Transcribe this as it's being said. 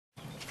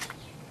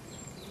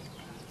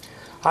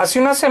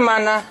Hace una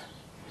semana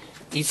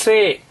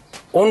hice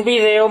un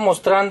video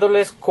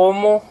mostrándoles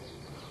cómo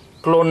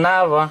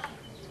clonaba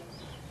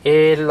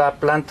la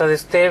planta de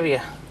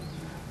stevia.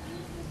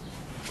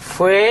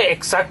 Fue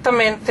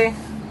exactamente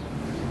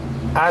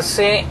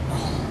hace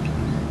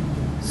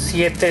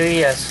 7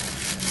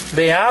 días.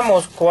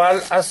 Veamos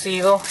cuál ha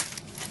sido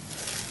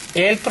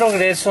el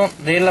progreso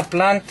de la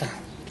planta.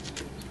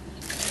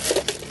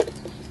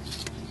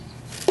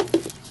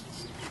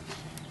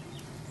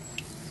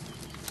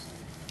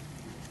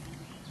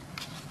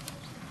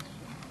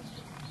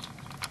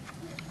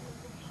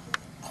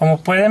 Como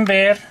pueden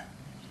ver,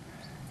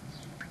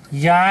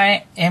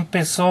 ya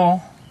empezó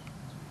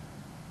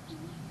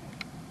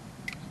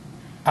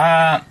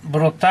a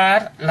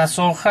brotar las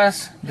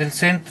hojas del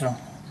centro.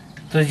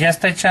 Entonces ya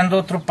está echando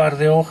otro par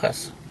de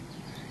hojas.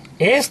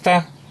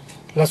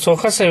 Las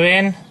hojas se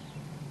ven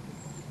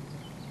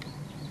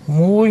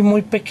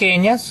muy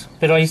pequeñas,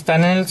 pero ahí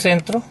están en el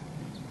centro.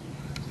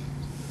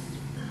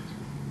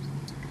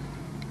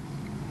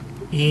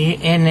 Y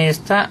en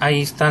esta,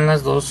 ahí están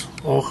las dos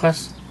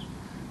hojas.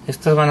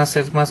 Estas van a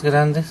ser más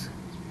grandes.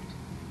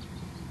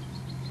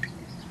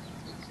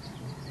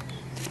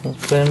 Como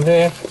pueden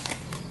ver.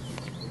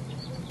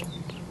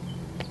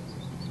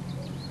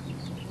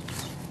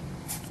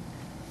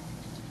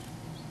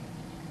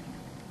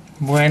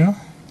 Bueno,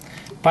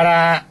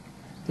 para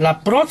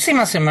la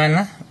próxima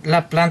semana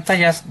la planta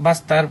ya va a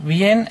estar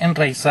bien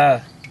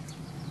enraizada.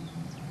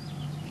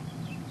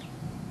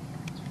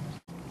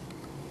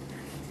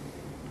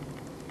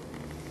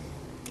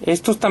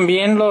 Estos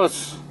también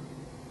los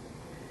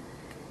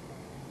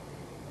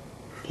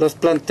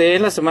planté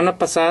la semana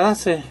pasada,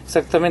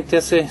 exactamente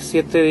hace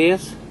 7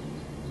 días.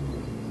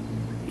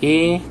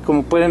 Y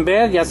como pueden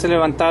ver, ya se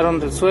levantaron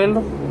del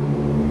suelo.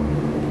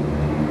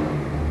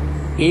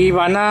 Y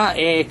van a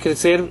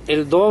crecer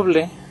el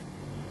doble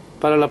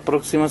para la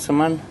próxima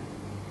semana.